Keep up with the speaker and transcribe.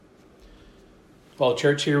Well,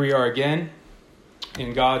 church, here we are again.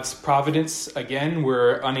 In God's providence, again,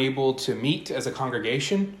 we're unable to meet as a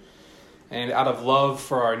congregation. And out of love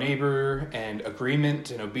for our neighbor and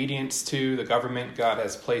agreement and obedience to the government God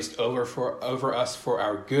has placed over us for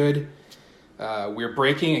our good, we're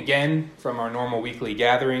breaking again from our normal weekly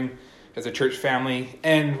gathering as a church family,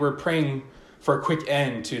 and we're praying for a quick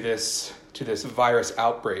end to this virus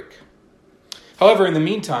outbreak. However, in the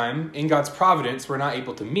meantime, in God's providence, we're not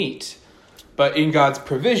able to meet. But in God's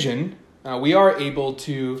provision, we are able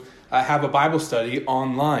to have a Bible study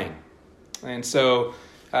online. And so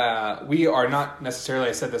we are not necessarily,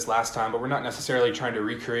 I said this last time, but we're not necessarily trying to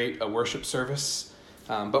recreate a worship service.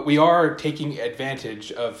 But we are taking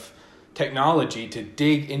advantage of technology to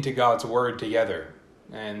dig into God's Word together.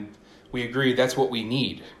 And we agree that's what we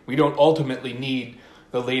need. We don't ultimately need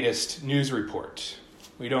the latest news report.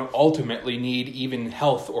 We don't ultimately need even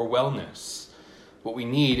health or wellness. What we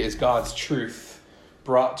need is God's truth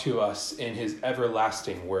brought to us in his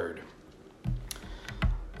everlasting word.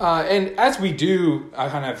 And as we do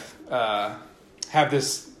have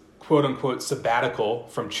this quote-unquote sabbatical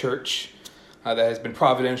from church that has been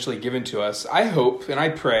providentially given to us, I hope and I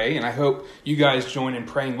pray, and I hope you guys join in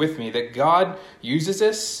praying with me, that God uses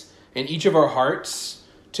this in each of our hearts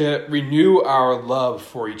to renew our love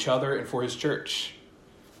for each other and for his church.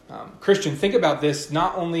 Christian, think about this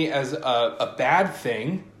not only as a bad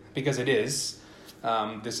thing, because it is.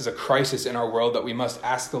 This is a crisis in our world that we must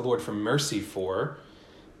ask the Lord for mercy for,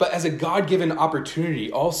 but as a God-given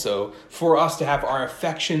opportunity also for us to have our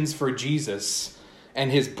affections for Jesus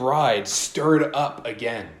and his bride stirred up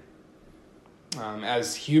again.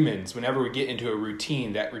 As humans, whenever we get into a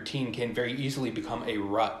routine, that routine can very easily become a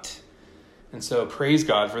rut. And so praise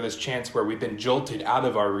God for this chance where we've been jolted out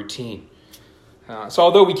of our routine. So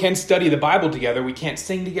although we can study the Bible together, we can't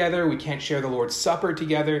sing together, we can't share the Lord's Supper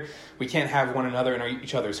together, we can't have one another in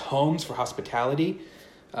each other's homes for hospitality.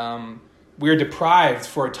 We're deprived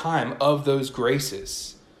for a time of those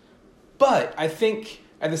graces. But I think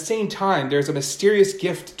at the same time, there's a mysterious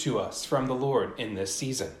gift to us from the Lord in this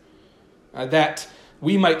season. That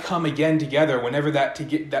we might come again together whenever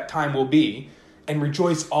that time will be and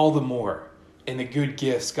rejoice all the more in the good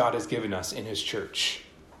gifts God has given us in his church.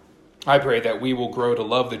 I pray that we will grow to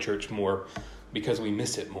love the church more because we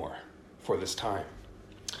miss it more for this time.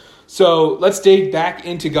 So let's dig back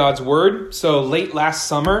into God's word. So late last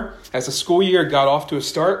summer, as the school year got off to a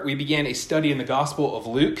start, we began a study in the Gospel of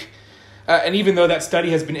Luke. And even though that study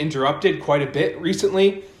has been interrupted quite a bit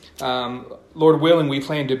recently, Lord willing, we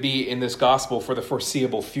plan to be in this gospel for the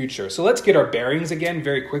foreseeable future. So let's get our bearings again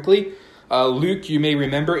very quickly. Luke, you may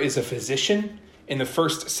remember, is a physician in the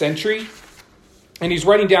first century. And he's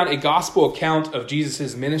writing down a gospel account of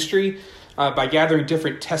Jesus' ministry by gathering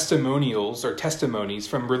different testimonials or testimonies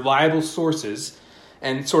from reliable sources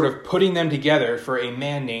and sort of putting them together for a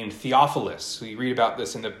man named Theophilus. We read about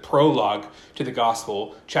this in the prologue to the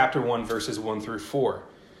gospel, chapter 1, verses 1 through 4.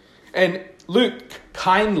 And Luke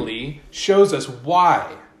kindly shows us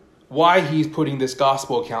why he's putting this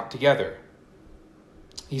gospel account together.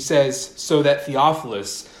 He says, so that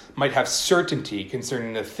Theophilus might have certainty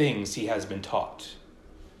concerning the things he has been taught.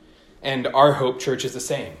 And our hope, church, is the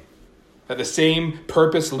same. That the same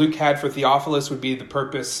purpose Luke had for Theophilus would be the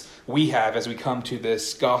purpose we have as we come to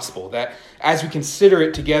this gospel. That as we consider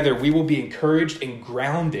it together, we will be encouraged and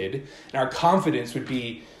grounded, and our confidence would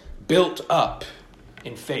be built up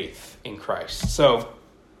in faith in Christ. So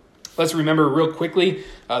let's remember real quickly,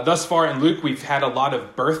 thus far in Luke, we've had a lot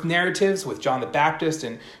of birth narratives with John the Baptist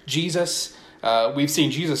and Jesus. We've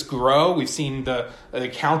seen Jesus grow. We've seen the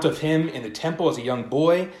account of him in the temple as a young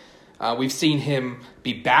boy. We've seen him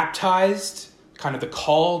be baptized, kind of the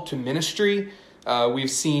call to ministry.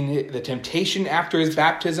 We've seen the temptation after his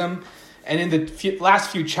baptism. And in the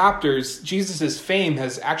last few chapters, Jesus' fame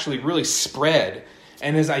has actually really spread,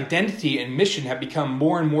 and his identity and mission have become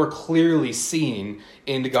more and more clearly seen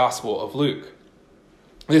in the Gospel of Luke.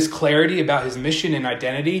 This clarity about his mission and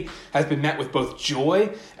identity has been met with both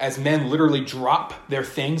joy, as men literally drop their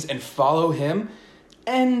things and follow him,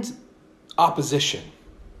 and opposition,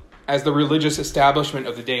 as the religious establishment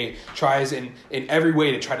of the day tries in every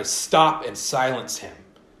way to try to stop and silence him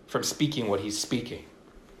from speaking what he's speaking.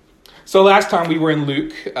 So last time we were in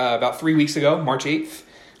Luke, about 3 weeks ago, March 8th,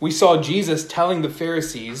 we saw Jesus telling the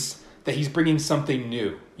Pharisees that he's bringing something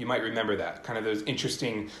new. You might remember that, kind of those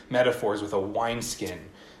interesting metaphors with a wineskin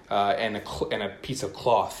and a piece of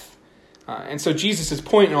cloth. And so Jesus'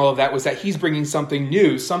 point in all of that was that he's bringing something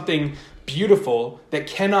new, something beautiful that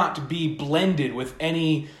cannot be blended with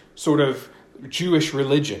any sort of Jewish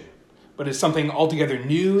religion, but is something altogether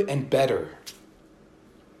new and better.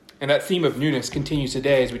 And that theme of newness continues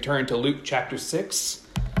today as we turn to Luke chapter 6.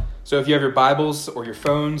 So if you have your Bibles or your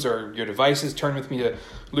phones or your devices, turn with me to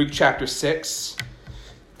Luke chapter 6,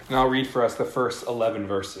 and I'll read for us the first 11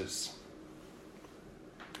 verses.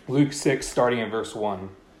 Luke 6, starting in verse 1.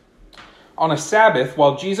 On a Sabbath,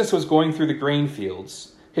 while Jesus was going through the grain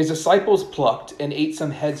fields, his disciples plucked and ate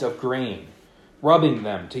some heads of grain, rubbing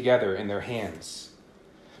them together in their hands.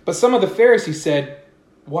 But some of the Pharisees said,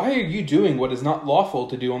 "Why are you doing what is not lawful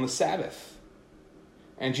to do on the Sabbath?"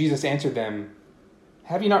 And Jesus answered them,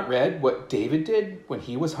 "Have you not read what David did when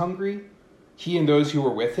he was hungry, he and those who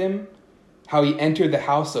were with him, how he entered the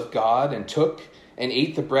house of God and took and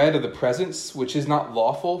ate the bread of the presence, which is not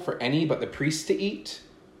lawful for any but the priests to eat,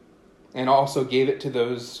 and also gave it to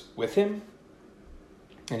those with him?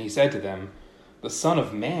 And he said to them, the Son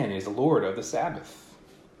of Man is Lord of the Sabbath."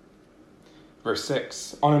 Verse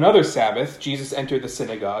 6, on another Sabbath, Jesus entered the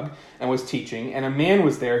synagogue and was teaching, and a man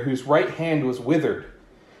was there whose right hand was withered.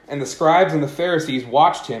 And the scribes and the Pharisees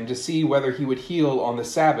watched him to see whether he would heal on the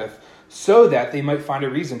Sabbath, so that they might find a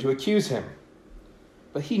reason to accuse him.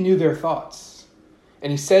 But he knew their thoughts.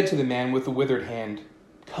 And he said to the man with the withered hand,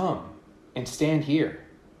 "Come and stand here."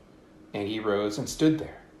 And he rose and stood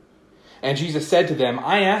there. And Jesus said to them,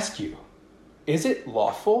 "I ask you, is it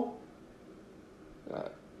lawful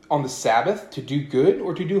on the Sabbath to do good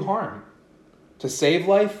or to do harm, to save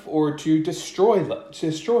life or to destroy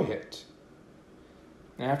it?"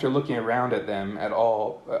 And after looking around at them at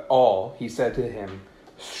all, he said to him,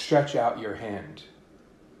 "Stretch out your hand."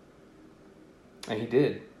 And he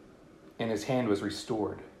did, and his hand was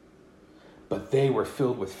restored. But they were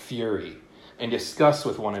filled with fury and discussed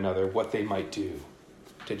with one another what they might do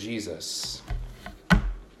to Jesus.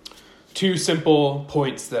 Two simple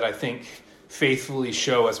points that I think faithfully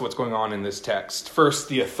show us what's going on in this text. First,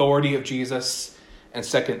 the authority of Jesus, and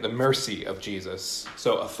second, the mercy of Jesus.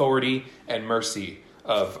 So authority and mercy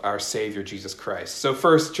of our Savior, Jesus Christ. So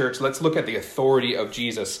first, church, let's look at the authority of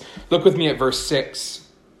Jesus. Look with me at verse 6.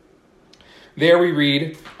 There we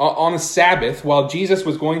read, on a Sabbath, while Jesus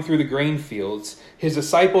was going through the grain fields, his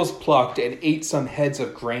disciples plucked and ate some heads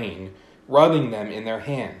of grain, rubbing them in their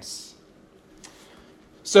hands.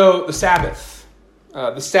 So the Sabbath.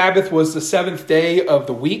 The Sabbath was the seventh day of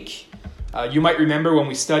the week. You might remember when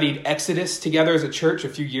we studied Exodus together as a church a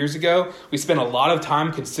few years ago, we spent a lot of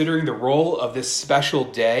time considering the role of this special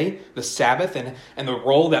day, the Sabbath, and the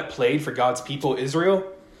role that played for God's people, Israel.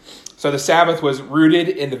 So the Sabbath was rooted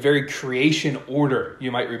in the very creation order,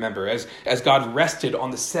 you might remember, as God rested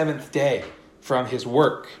on the seventh day from his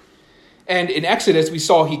work. And in Exodus, we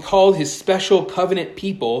saw he called his special covenant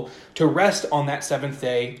people to rest on that seventh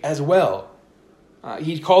day as well.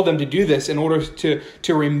 He called them to do this in order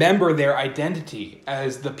to remember their identity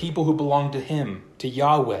as the people who belong to him, to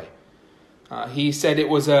Yahweh. He said it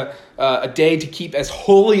was a day to keep as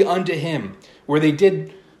holy unto him, where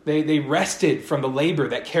they rested from the labor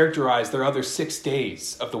that characterized their other 6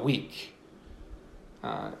 days of the week.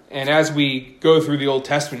 And as we go through the Old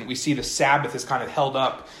Testament, we see the Sabbath is kind of held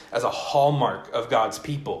up as a hallmark of God's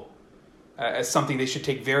people, as something they should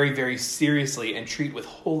take very, very seriously and treat with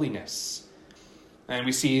holiness. And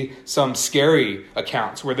we see some scary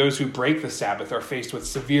accounts where those who break the Sabbath are faced with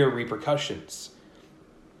severe repercussions.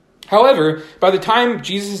 However, by the time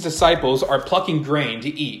Jesus' disciples are plucking grain to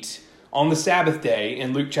eat on the Sabbath day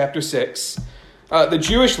in Luke chapter 6, the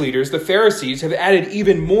Jewish leaders, the Pharisees, have added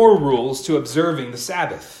even more rules to observing the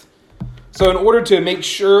Sabbath. So in order to make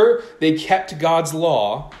sure they kept God's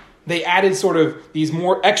law, they added sort of these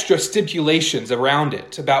more extra stipulations around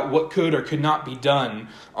it about what could or could not be done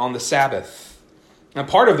on the Sabbath. Now,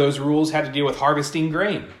 part of those rules had to deal with harvesting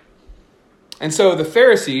grain. And so the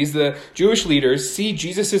Pharisees, the Jewish leaders, see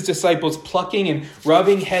Jesus' disciples plucking and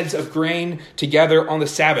rubbing heads of grain together on the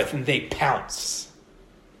Sabbath, and they pounce.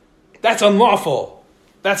 That's unlawful.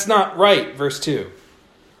 That's not right, verse 2.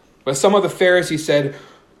 But some of the Pharisees said,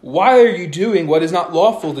 "Why are you doing what is not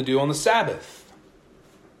lawful to do on the Sabbath?"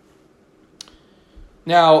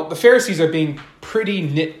 Now, the Pharisees are being pretty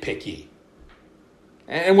nitpicky.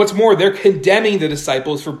 And what's more, they're condemning the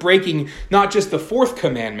disciples for breaking not just the fourth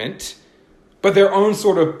commandment, but their own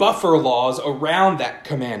sort of buffer laws around that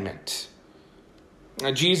commandment.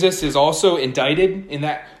 Now, Jesus is also indicted in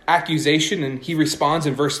that accusation, and he responds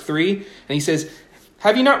in verse 3, and he says,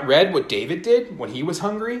 "Have you not read what David did when he was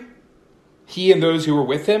hungry? He and those who were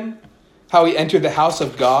with him, how he entered the house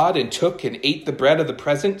of God and took and ate the bread of the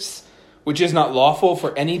presence, which is not lawful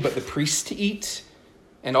for any but the priests to eat,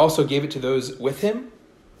 and also gave it to those with him?"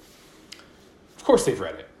 Of course they've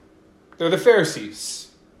read it. They're the Pharisees.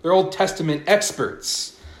 They're Old Testament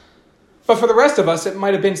experts. But for the rest of us, it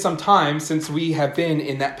might have been some time since we have been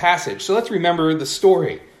in that passage. So let's remember the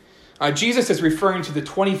story. Jesus is referring to the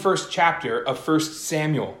 21st chapter of 1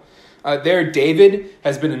 Samuel. There, David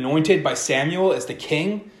has been anointed by Samuel as the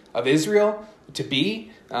king of Israel to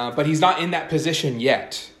be, but he's not in that position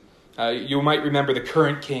yet. You might remember the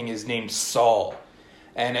current king is named Saul.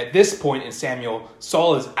 And at this point in Samuel,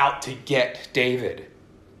 Saul is out to get David.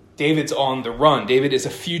 David's on the run. David is a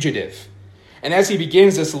fugitive. And as he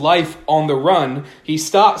begins this life on the run, he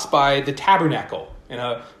stops by the tabernacle in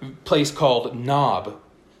a place called Nob.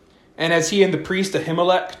 And as he and the priest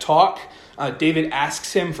Ahimelech talk, David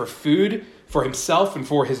asks him for food for himself and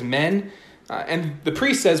for his men. And the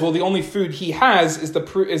priest says, well, the only food he has is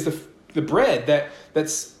the bread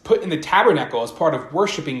that's put in the tabernacle as part of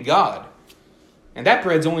worshiping God. And that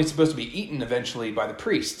bread's only supposed to be eaten eventually by the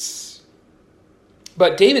priests.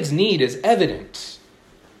 But David's need is evident.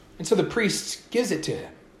 And so the priest gives it to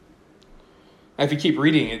him. Now, if you keep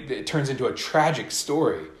reading, it turns into a tragic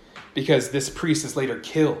story because this priest is later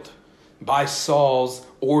killed by Saul's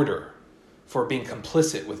order for being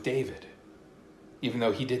complicit with David, even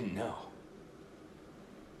though he didn't know.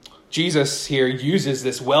 Jesus here uses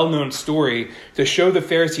this well-known story to show the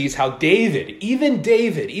Pharisees how David, even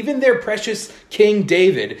their precious King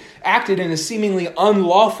David, acted in a seemingly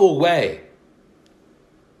unlawful way.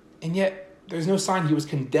 And yet, there's no sign he was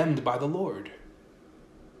condemned by the Lord.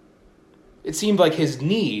 It seemed like his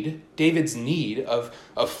need, David's need of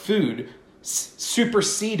food,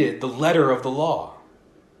 superseded the letter of the law.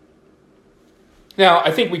 Now,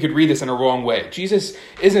 I think we could read this in a wrong way. Jesus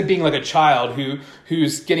isn't being like a child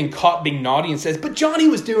who's getting caught being naughty and says, but Johnny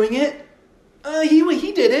was doing it.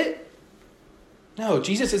 He did it. No,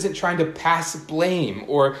 Jesus isn't trying to pass blame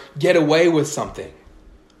or get away with something.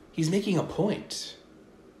 He's making a point.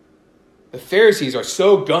 The Pharisees are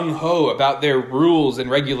so gung-ho about their rules and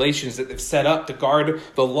regulations that they've set up to guard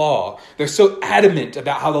the law. They're so adamant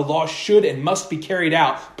about how the law should and must be carried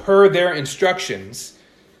out per their instructions.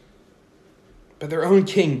 But their own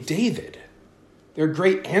King David, their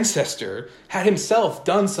great ancestor, had himself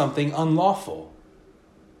done something unlawful.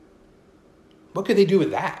 What could they do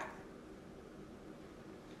with that?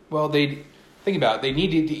 Well, think about it. They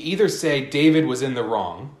needed to either say David was in the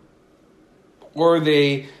wrong, or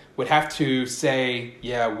they would have to say,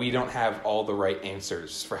 yeah, we don't have all the right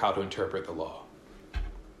answers for how to interpret the law.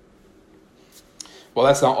 Well,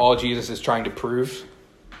 that's not all Jesus is trying to prove.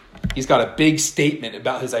 He's got a big statement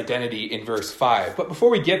about his identity in verse 5. But before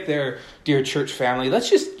we get there, dear church family, let's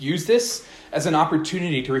just use this as an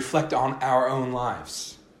opportunity to reflect on our own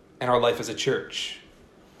lives and our life as a church.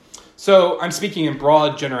 So I'm speaking in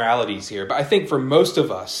broad generalities here, but I think for most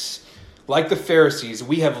of us, like the Pharisees,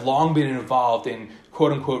 we have long been involved in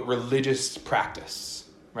quote-unquote religious practice,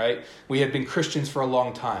 right? We have been Christians for a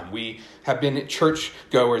long time. We have been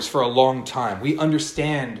church-goers for a long time. We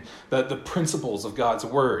understand the principles of God's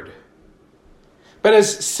word. But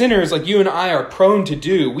as sinners like you and I are prone to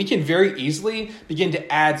do, we can very easily begin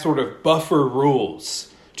to add sort of buffer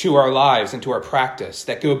rules to our lives and to our practice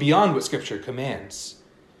that go beyond what Scripture commands.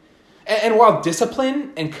 And while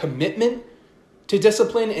discipline and commitment to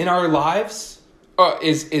discipline in our lives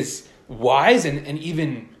is wise and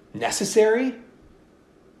even necessary,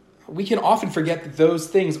 we can often forget that those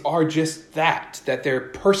things are just that they're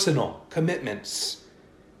personal commitments,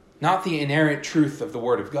 not the inerrant truth of the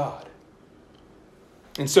Word of God.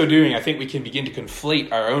 In so doing, I think we can begin to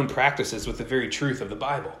conflate our own practices with the very truth of the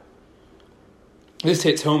Bible. This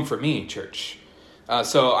hits home for me, church.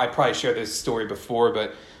 So I probably shared this story before,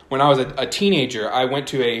 but when I was a teenager, I went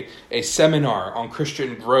to a seminar on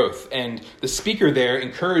Christian growth, and the speaker there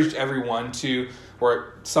encouraged everyone to,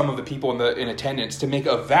 or some of the people in attendance, to make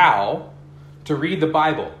a vow to read the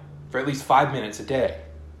Bible for at least 5 minutes a day.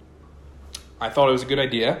 I thought it was a good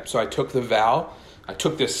idea, so I took the vow. I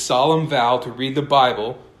took this solemn vow to read the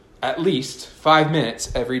Bible at least 5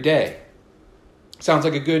 minutes every day. Sounds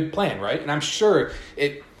like a good plan, right? And I'm sure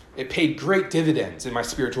it paid great dividends in my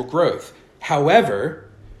spiritual growth. However,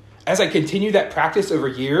 as I continued that practice over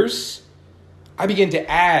years, I began to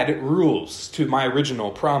add rules to my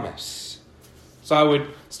original promise. So I would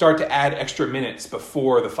start to add extra minutes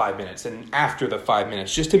before the 5 minutes and after the 5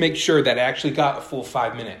 minutes, just to make sure that I actually got a full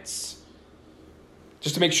 5 minutes.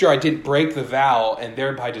 Just to make sure I didn't break the vow and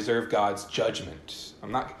thereby deserve God's judgment.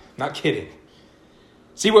 I'm not kidding.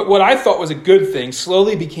 See, what I thought was a good thing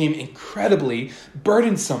slowly became incredibly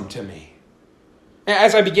burdensome to me.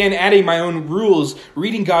 As I began adding my own rules,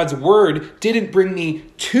 reading God's word didn't bring me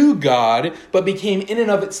to God, but became in and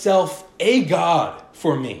of itself a God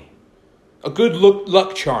for me. A good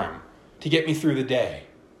luck charm to get me through the day.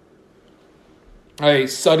 I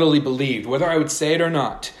subtly believed, whether I would say it or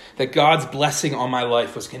not, that God's blessing on my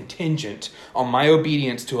life was contingent on my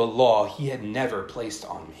obedience to a law he had never placed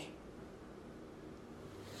on me.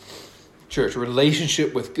 Church,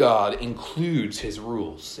 relationship with God includes his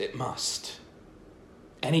rules. It must.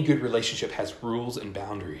 Any good relationship has rules and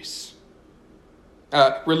boundaries.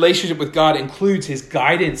 Relationship with God includes his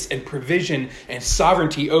guidance and provision and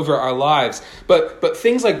sovereignty over our lives. But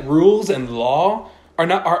things like rules and law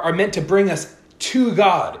are meant to bring us to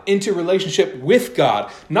God, into relationship with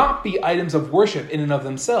God, not be items of worship in and of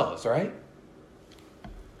themselves, right?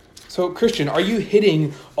 So, Christian, are you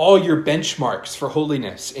hitting all your benchmarks for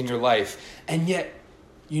holiness in your life, and yet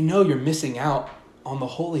you know you're missing out on the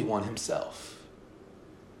Holy One himself?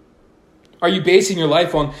 Are you basing your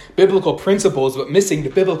life on biblical principles but missing the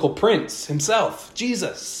biblical prince himself,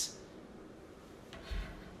 Jesus?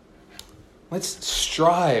 Let's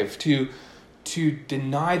strive to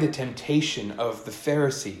deny the temptation of the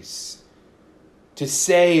Pharisees, to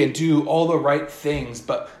say and do all the right things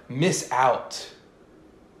but miss out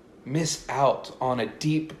on a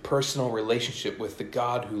deep personal relationship with the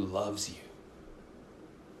God who loves you.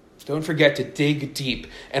 Don't forget to dig deep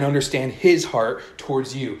and understand his heart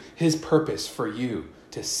towards you, his purpose for you,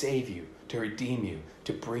 to save you, to redeem you,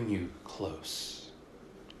 to bring you close.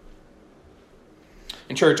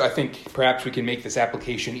 In church, I think perhaps we can make this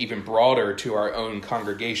application even broader to our own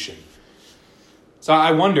congregation. So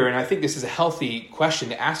I wonder, and I think this is a healthy question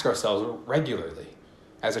to ask ourselves regularly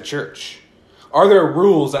as a church. Are there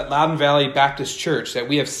rules at Loudon Valley Baptist Church that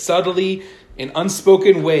we have subtly, in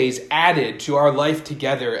unspoken ways, added to our life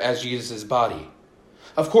together as Jesus' body?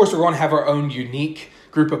 Of course, we're going to have our own unique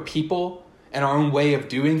group of people and our own way of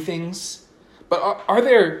doing things. But are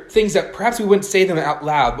there things that perhaps we wouldn't say them out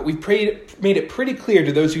loud, but we've made it pretty clear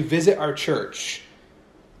to those who visit our church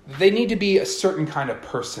that they need to be a certain kind of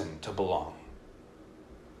person to belong?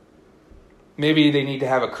 Maybe they need to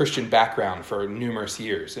have a Christian background for numerous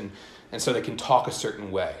years, and so they can talk a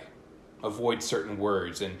certain way, avoid certain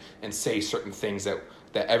words, and say certain things that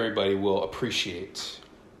everybody will appreciate.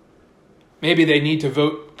 Maybe they need to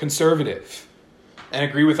vote conservative and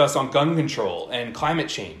agree with us on gun control and climate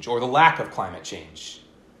change, or the lack of climate change.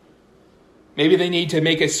 Maybe they need to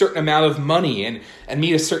make a certain amount of money and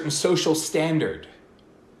meet a certain social standard.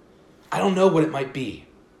 I don't know what it might be.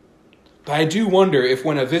 But I do wonder if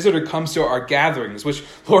when a visitor comes to our gatherings, which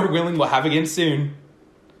Lord willing we'll have again soon,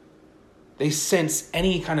 they sense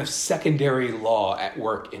any kind of secondary law at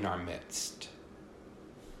work in our midst.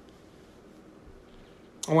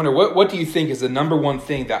 I wonder, what do you think is the number one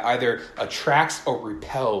thing that either attracts or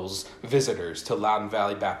repels visitors to Loudon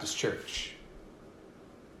Valley Baptist Church?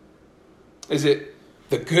 Is it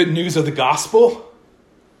the good news of the gospel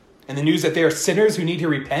and the news that they are sinners who need to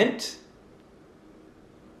repent?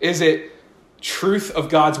 Is it truth of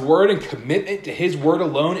God's word and commitment to his word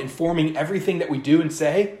alone informing everything that we do and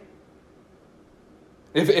say?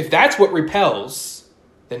 If that's what repels,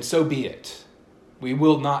 then so be it. We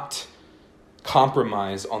will not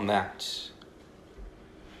compromise on that.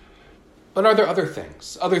 But are there other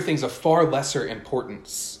things of far lesser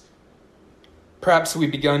importance? Perhaps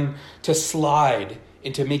we've begun to slide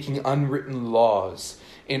into making unwritten laws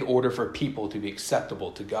in order for people to be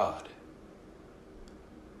acceptable to God.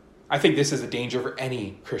 I think this is a danger for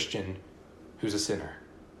any Christian who's a sinner,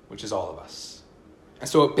 which is all of us. And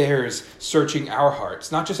so it bears searching our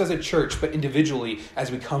hearts, not just as a church, but individually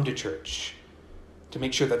as we come to church, to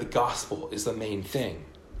make sure that the gospel is the main thing.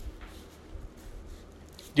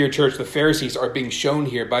 Dear church, the Pharisees are being shown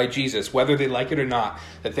here by Jesus, whether they like it or not,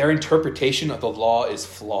 that their interpretation of the law is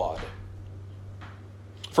flawed.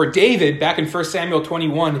 For David, back in 1 Samuel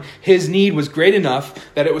 21, his need was great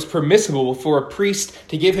enough that it was permissible for a priest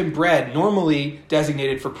to give him bread normally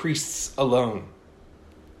designated for priests alone.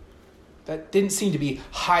 That didn't seem to be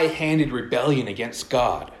high-handed rebellion against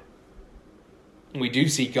God. We do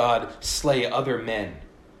see God slay other men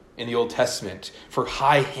in the Old Testament for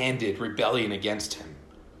high-handed rebellion against him.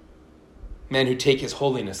 Men who take his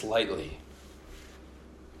holiness lightly.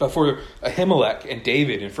 But for Ahimelech and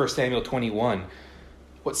David in 1 Samuel 21,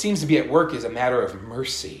 what seems to be at work is a matter of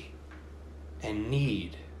mercy and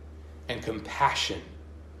need and compassion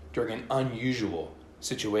during an unusual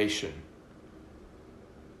situation.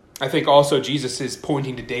 I think also Jesus is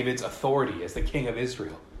pointing to David's authority as the king of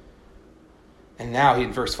Israel. And now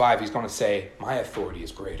in verse 5, he's going to say, my authority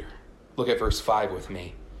is greater. Look at verse 5 with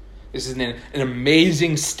me. This is an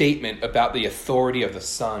amazing statement about the authority of the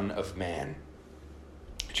Son of Man.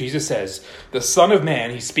 Jesus says, the Son of Man,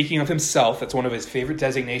 he's speaking of himself, that's one of his favorite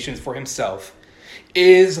designations for himself,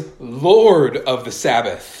 is Lord of the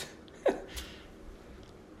Sabbath.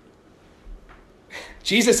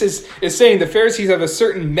 Jesus is saying the Pharisees have a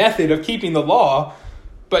certain method of keeping the law,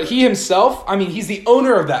 but he himself, he's the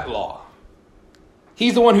owner of that law.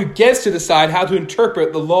 He's the one who gets to decide how to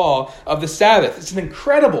interpret the law of the Sabbath. It's an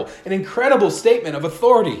incredible statement of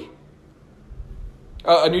authority.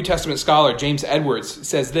 A New Testament scholar, James Edwards,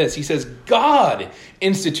 says this. He says, God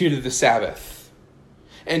instituted the Sabbath.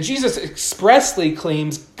 And Jesus expressly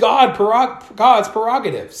claims God's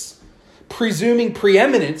prerogatives, presuming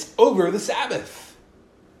preeminence over the Sabbath.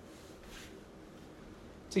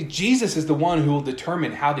 See, Jesus is the one who will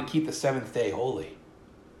determine how to keep the seventh day holy,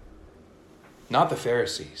 not the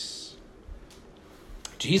Pharisees.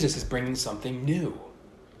 Jesus is bringing something new.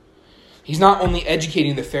 He's not only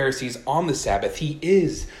educating the Pharisees on the Sabbath, he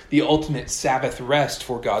is the ultimate Sabbath rest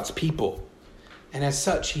for God's people. And as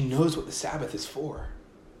such, he knows what the Sabbath is for.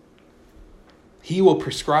 He will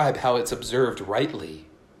prescribe how it's observed rightly.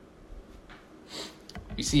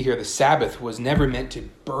 You see here, the Sabbath was never meant to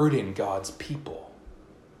burden God's people.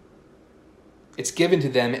 It's given to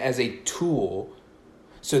them as a tool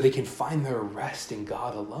so they can find their rest in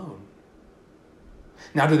God alone.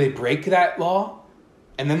 Now, do they break that law?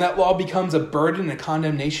 And then that law becomes a burden and a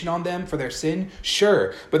condemnation on them for their sin?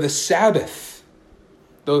 Sure. But the Sabbath,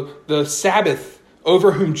 the Sabbath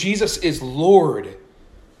over whom Jesus is Lord,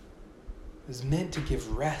 is meant to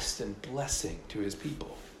give rest and blessing to his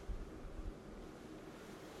people.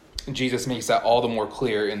 And Jesus makes that all the more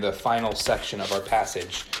clear in the final section of our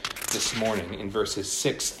passage this morning in verses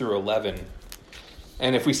 6 through 11.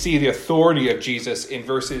 And if we see the authority of Jesus in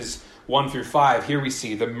verses 1 through 5, here we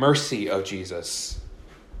see the mercy of Jesus.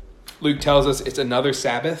 Luke tells us it's another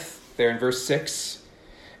Sabbath there in verse 6.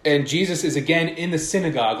 And Jesus is again in the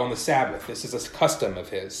synagogue on the Sabbath. This is a custom of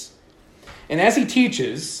his. And as he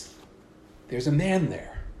teaches, there's a man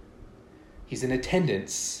there. He's in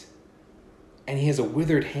attendance, and he has a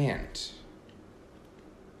withered hand.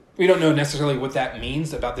 We don't know necessarily what that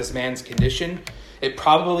means about this man's condition. It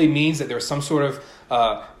probably means that there's some sort of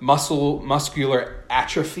muscular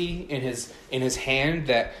atrophy in his hand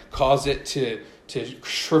that caused it to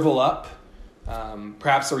shrivel up,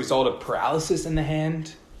 perhaps a result of paralysis in the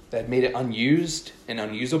hand that made it unused and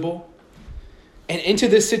unusable. And into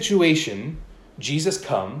this situation, Jesus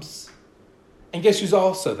comes, and guess who's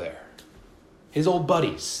also there? His old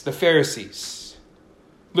buddies, the Pharisees.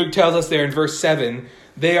 Luke tells us there in verse 7,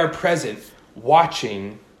 they are present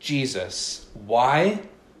watching Jesus. Why?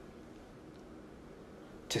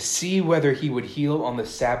 To see whether he would heal on the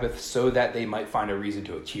Sabbath so that they might find a reason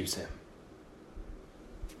to accuse him.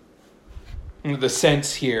 The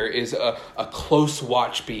sense here is a close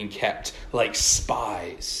watch being kept, like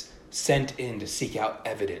spies sent in to seek out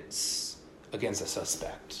evidence against a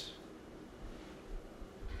suspect.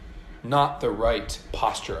 Not the right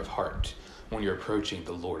posture of heart when you're approaching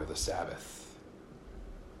the Lord of the Sabbath.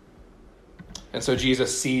 And so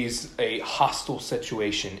Jesus sees a hostile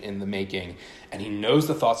situation in the making, and he knows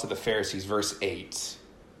the thoughts of the Pharisees, verse 8,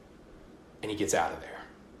 and he gets out of there.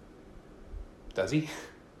 Does he?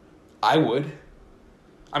 I would.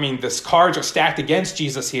 The cards are stacked against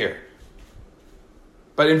Jesus here.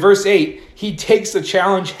 But in verse 8, he takes the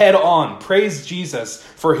challenge head on. Praise Jesus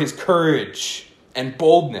for his courage and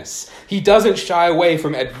boldness. He doesn't shy away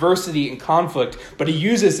from adversity and conflict, but he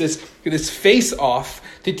uses this face-off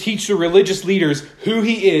to teach the religious leaders who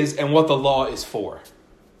he is and what the law is for.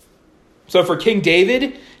 So for King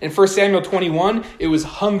David, in 1 Samuel 21, it was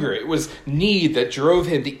hunger, it was need that drove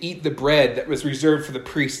him to eat the bread that was reserved for the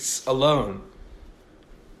priests alone.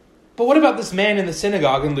 But what about this man in the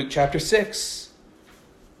synagogue in Luke chapter 6?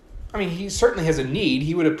 He certainly has a need.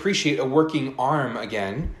 He would appreciate a working arm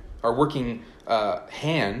again, or working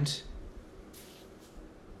hand.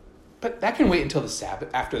 But that can wait until the Sabbath,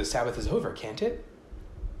 after the Sabbath is over, can't it?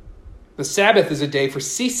 The Sabbath is a day for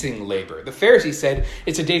ceasing labor. The Pharisees said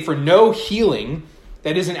it's a day for no healing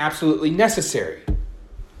that isn't absolutely necessary.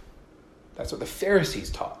 That's what the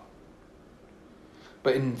Pharisees taught.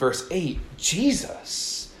 But in verse 8,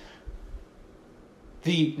 Jesus,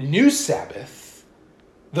 the new Sabbath,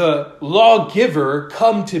 the lawgiver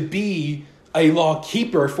come to be a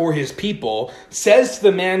lawkeeper for his people, says to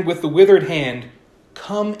the man with the withered hand,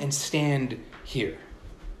 come and stand here.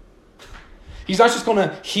 He's not just going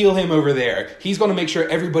to heal him over there. He's going to make sure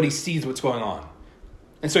everybody sees what's going on.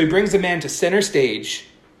 And so he brings the man to center stage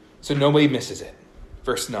so nobody misses it.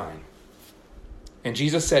 Verse 9. And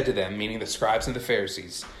Jesus said to them, meaning the scribes and the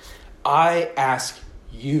Pharisees, I ask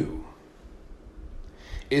you,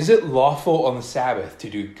 is it lawful on the Sabbath to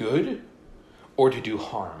do good or to do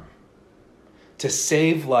harm? To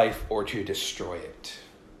save life or to destroy it?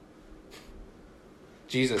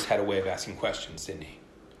 Jesus had a way of asking questions, didn't he?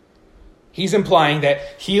 He's implying that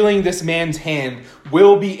healing this man's hand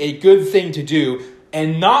will be a good thing to do,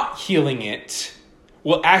 and not healing it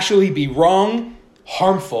will actually be wrong,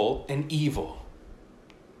 harmful, and evil.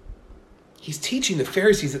 He's teaching the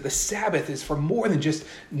Pharisees that the Sabbath is for more than just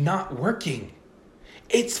not working.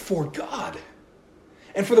 It's for God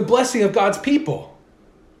and for the blessing of God's people.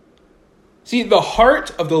 See, the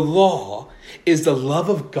heart of the law is the love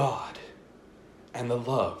of God and the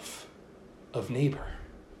love of neighbor.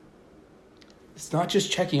 It's not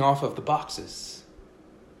just checking off of the boxes.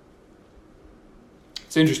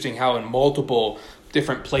 It's interesting how in multiple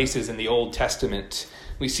different places in the Old Testament,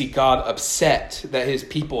 we see God upset that his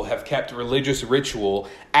people have kept religious ritual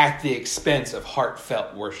at the expense of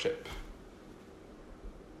heartfelt worship.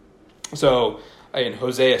 So in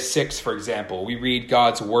Hosea 6, for example, we read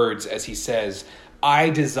God's words as he says, "I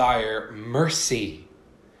desire mercy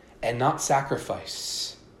and not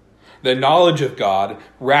sacrifice, the knowledge of God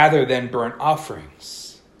rather than burnt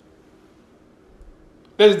offerings."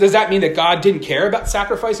 Does that mean that God didn't care about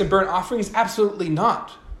sacrifice and burnt offerings? Absolutely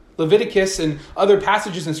not. Leviticus and other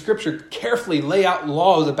passages in Scripture carefully lay out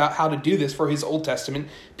laws about how to do this for his Old Testament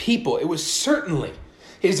people. It was certainly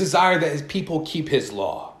his desire that his people keep his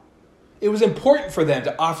law. It was important for them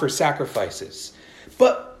to offer sacrifices.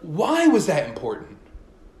 But why was that important?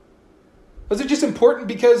 Was it just important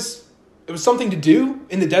because it was something to do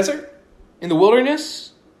in the desert, in the wilderness?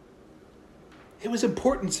 It was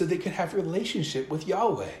important so they could have a relationship with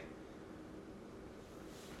Yahweh.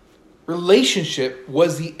 Relationship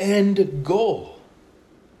was the end goal.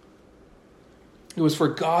 It was for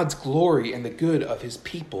God's glory and the good of his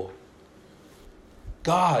people.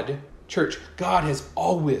 God has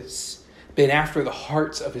always been after the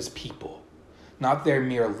hearts of his people, not their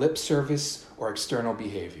mere lip service or external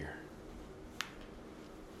behavior.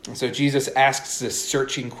 And so Jesus asks this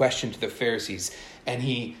searching question to the Pharisees, and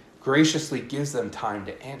he graciously gives them time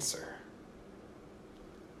to answer.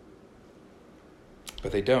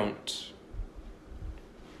 But they don't.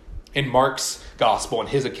 In Mark's gospel, in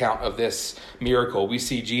his account of this miracle, we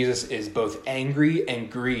see Jesus is both angry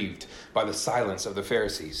and grieved by the silence of the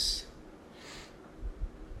Pharisees.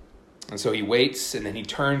 And so he waits, and then he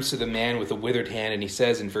turns to the man with the withered hand, and he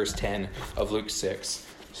says in verse 10 of Luke 6,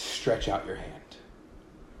 "Stretch out your hand."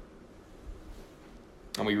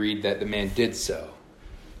 And we read that the man did so,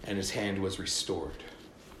 and his hand was restored.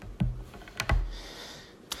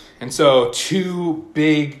 And so, two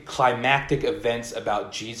big climactic events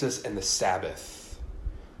about Jesus and the Sabbath.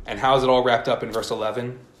 And how is it all wrapped up in verse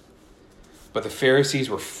 11? But the Pharisees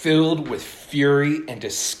were filled with fury and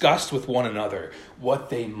discussed with one another what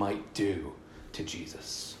they might do to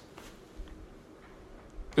Jesus.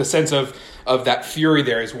 The sense of that fury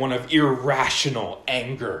there is one of irrational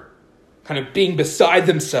anger, kind of being beside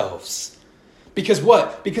themselves. Because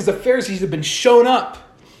what? Because the Pharisees have been shown up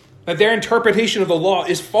that their interpretation of the law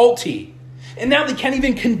is faulty. And now they can't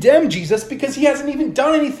even condemn Jesus because he hasn't even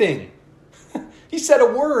done anything. He said a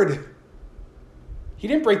word. He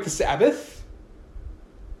didn't break the Sabbath.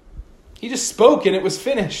 He just spoke and it was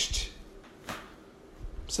finished.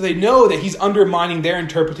 So they know that he's undermining their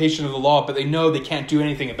interpretation of the law, but they know they can't do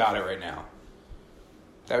anything about it right now.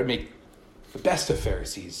 That would make the best of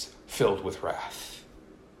Pharisees filled with wrath.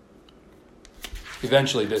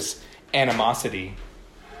 Eventually, this animosity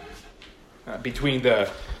between the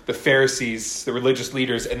Pharisees, the religious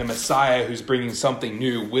leaders, and the Messiah who's bringing something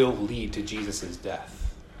new will lead to Jesus' death.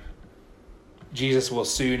 Jesus will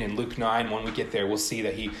soon, in Luke 9, when we get there, we'll see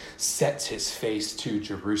that he sets his face to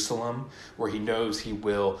Jerusalem, where he knows he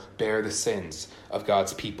will bear the sins of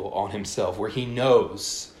God's people on himself, where he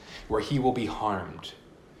knows where he will be harmed.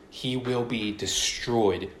 He will be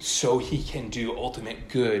destroyed so he can do ultimate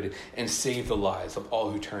good and save the lives of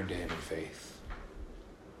all who turn to him in faith.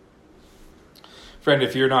 Friend,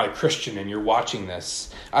 if you're not a Christian and you're watching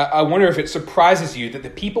this, I wonder if it surprises you that the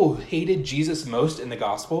people who hated Jesus most in the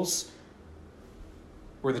Gospels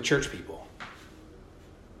were the church people,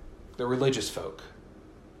 the religious folk.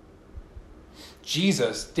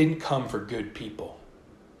 Jesus didn't come for good people.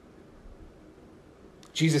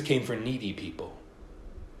 Jesus came for needy people.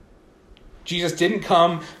 Jesus didn't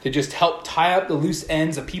come to just help tie up the loose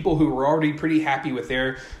ends of people who were already pretty happy with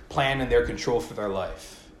their plan and their control for their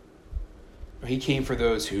life. He came for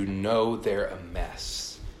those who know they're a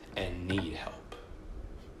mess and need help.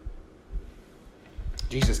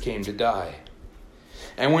 Jesus came to die.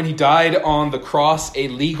 And when he died on the cross, a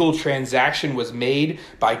legal transaction was made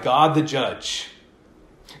by God the judge.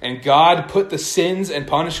 And God put the sins and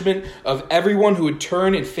punishment of everyone who would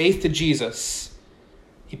turn in faith to Jesus.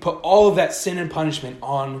 He put all of that sin and punishment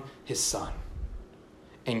on his son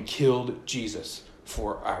and killed Jesus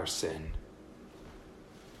for our sin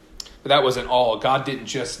But that wasn't all. God didn't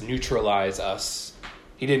just neutralize us.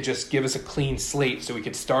 He didn't just give us a clean slate so we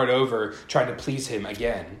could start over trying to please him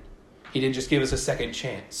again. He didn't just give us a second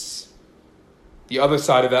chance. The other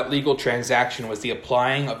side of that legal transaction was the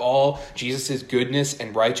applying of all Jesus' goodness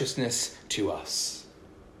and righteousness to us.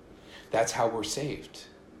 That's how we're saved.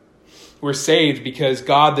 We're saved because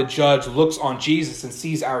God the judge looks on Jesus and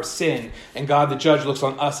sees our sin, and God the judge looks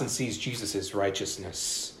on us and sees Jesus'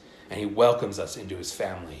 righteousness, and he welcomes us into his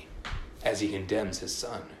family as he condemns his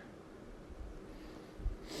son.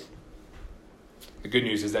 The good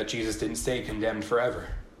news is that Jesus didn't stay condemned forever.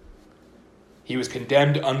 He was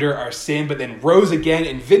condemned under our sin, but then rose again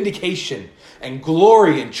in vindication and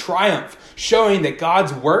glory and triumph, showing that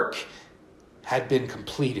God's work had been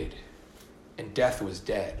completed, and death was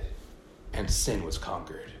dead, and sin was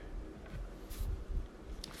conquered.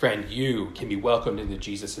 Friend, you can be welcomed into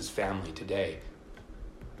Jesus' family today.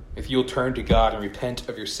 If you'll turn to God and repent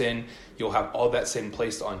of your sin, you'll have all that sin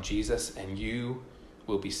placed on Jesus, and you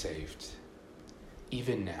will be saved,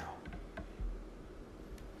 even now.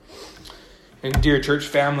 And dear church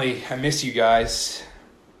family, I miss you guys.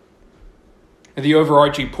 And the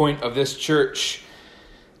overarching point of this church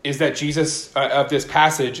is that of this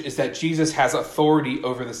passage is that Jesus has authority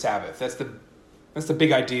over the Sabbath. That's the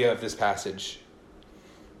big idea of this passage.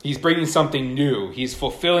 He's bringing something new. He's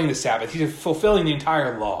fulfilling the Sabbath. He's fulfilling the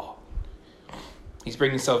entire law. He's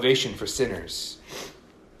bringing salvation for sinners.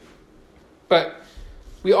 But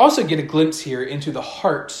we also get a glimpse here into the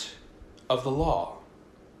heart of the law,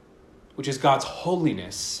 which is God's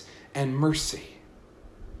holiness and mercy.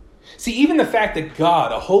 See, even the fact that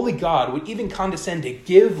God, a holy God, would even condescend to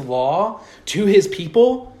give law to his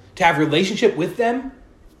people, to have relationship with them,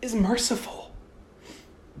 is merciful.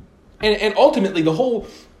 And ultimately, the whole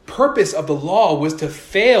purpose of the law was to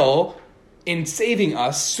fail in saving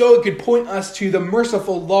us so it could point us to the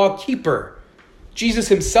merciful law keeper, Jesus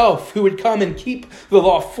himself, who would come and keep the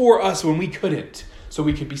law for us when we couldn't, so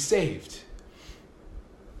we could be saved.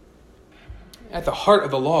 At the heart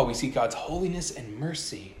of the law, we see God's holiness and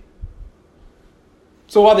mercy.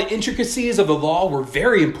 So while the intricacies of the law were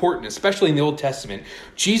very important, especially in the Old Testament,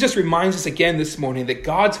 Jesus reminds us again this morning that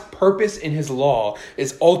God's purpose in his law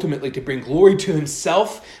is ultimately to bring glory to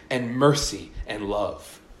himself and mercy and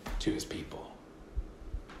love to his people.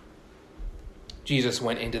 Jesus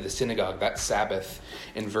went into the synagogue that Sabbath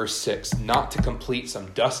in verse 6, not to complete some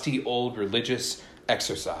dusty old religious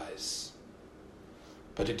exercise,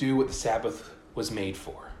 but to do what the Sabbath was made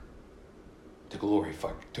for, to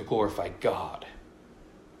glorify God,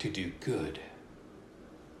 to do good,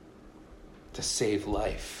 to save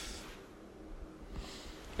life.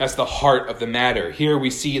 That's the heart of the matter. Here we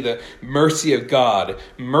see the mercy of God,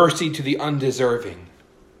 mercy to the undeserving.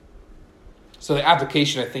 So the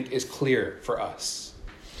application, I think, is clear for us.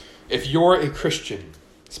 If you're a Christian,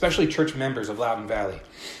 especially church members of Loudoun Valley,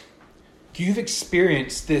 you've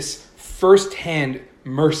experienced this firsthand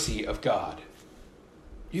mercy of God.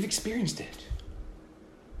 You've experienced it.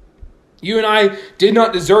 You and I did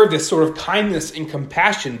not deserve this sort of kindness and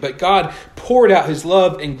compassion, but God poured out his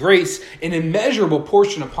love and grace in immeasurable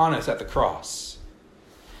portion upon us at the cross.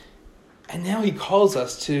 And now he calls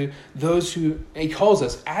us as those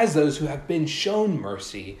who have been shown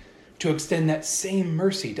mercy to extend that same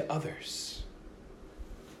mercy to others,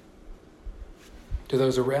 to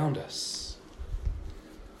those around us.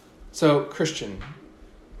 So, Christian,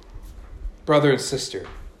 brother and sister,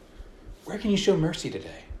 where can you show mercy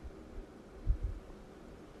today?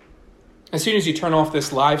 As soon as you turn off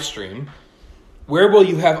this live stream, where will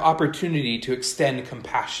you have opportunity to extend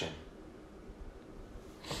compassion?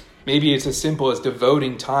 Maybe it's as simple as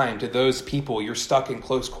devoting time to those people you're stuck in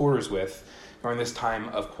close quarters with during this time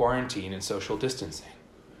of quarantine and social distancing.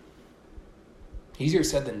 Easier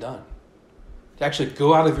said than done. To actually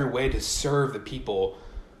go out of your way to serve the people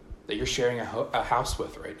that you're sharing a house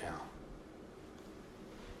with right now.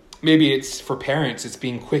 Maybe it's for parents, it's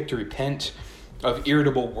being quick to repent of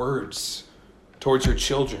irritable words towards your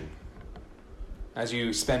children as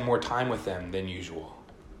you spend more time with them than usual.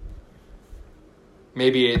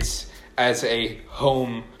 Maybe it's as a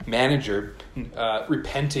home manager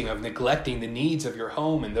repenting of neglecting the needs of your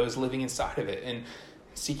home and those living inside of it and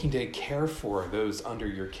seeking to care for those under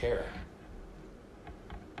your care.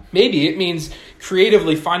 Maybe it means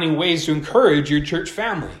creatively finding ways to encourage your church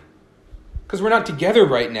family, because we're not together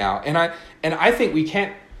right now. And I think we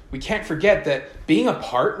can't forget that being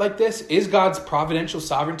apart like this is God's providential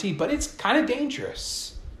sovereignty, but it's kind of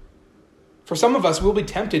dangerous. For some of us, we'll be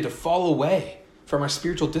tempted to fall away from our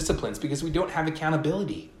spiritual disciplines because we don't have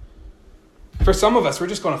accountability. For some of us, we're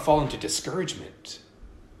just going to fall into discouragement.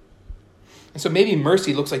 And so maybe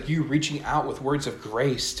mercy looks like you reaching out with words of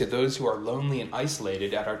grace to those who are lonely and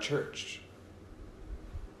isolated at our church.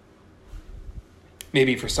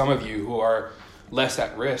 Maybe for some of you who are less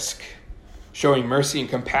at risk, showing mercy and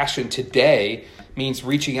compassion today means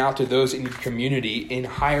reaching out to those in your community in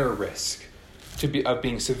higher risk of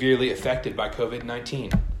being severely affected by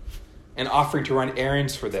COVID-19 and offering to run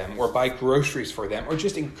errands for them or buy groceries for them or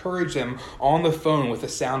just encourage them on the phone with the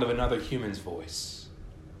sound of another human's voice.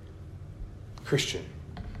 Christian,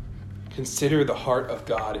 consider the heart of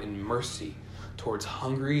God in mercy towards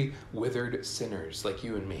hungry, withered sinners like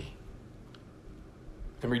you and me.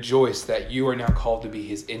 And rejoice that you are now called to be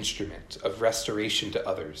his instrument of restoration to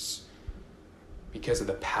others because of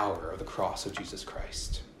the power of the cross of Jesus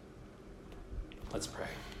Christ. Let's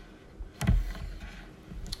pray.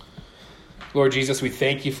 Lord Jesus, we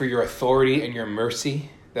thank you for your authority and your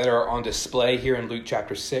mercy that are on display here in Luke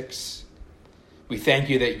chapter 6. We thank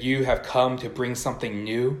you that you have come to bring something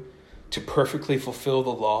new, to perfectly fulfill the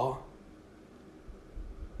law.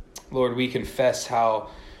 Lord, we confess how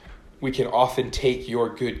we can often take your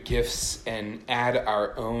good gifts and add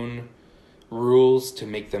our own rules to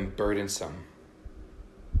make them burdensome.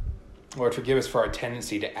 Lord, forgive us for our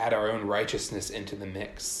tendency to add our own righteousness into the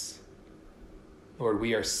mix. Lord,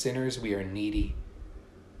 we are sinners, we are needy,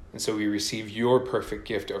 and so we receive your perfect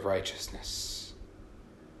gift of righteousness.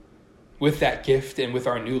 With that gift and with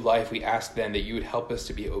our new life, we ask then that you would help us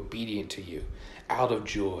to be obedient to you out of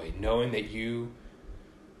joy, knowing that you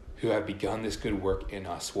who have begun this good work in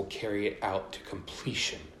us will carry it out to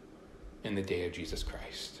completion in the day of Jesus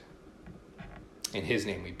Christ. In his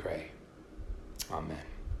name we pray. Amen.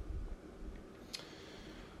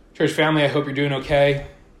 Church family, I hope you're doing okay.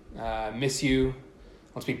 Miss you.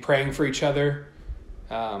 Let's be praying for each other.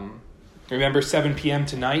 Remember, 7 p.m.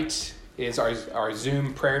 tonight is our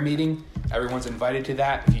Zoom prayer meeting. Everyone's invited to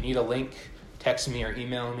that. If you need a link, text me or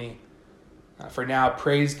email me. For now,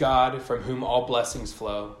 praise God, from whom all blessings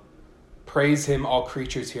flow. Praise him, all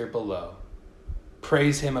creatures here below.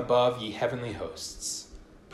 Praise him above, ye heavenly hosts.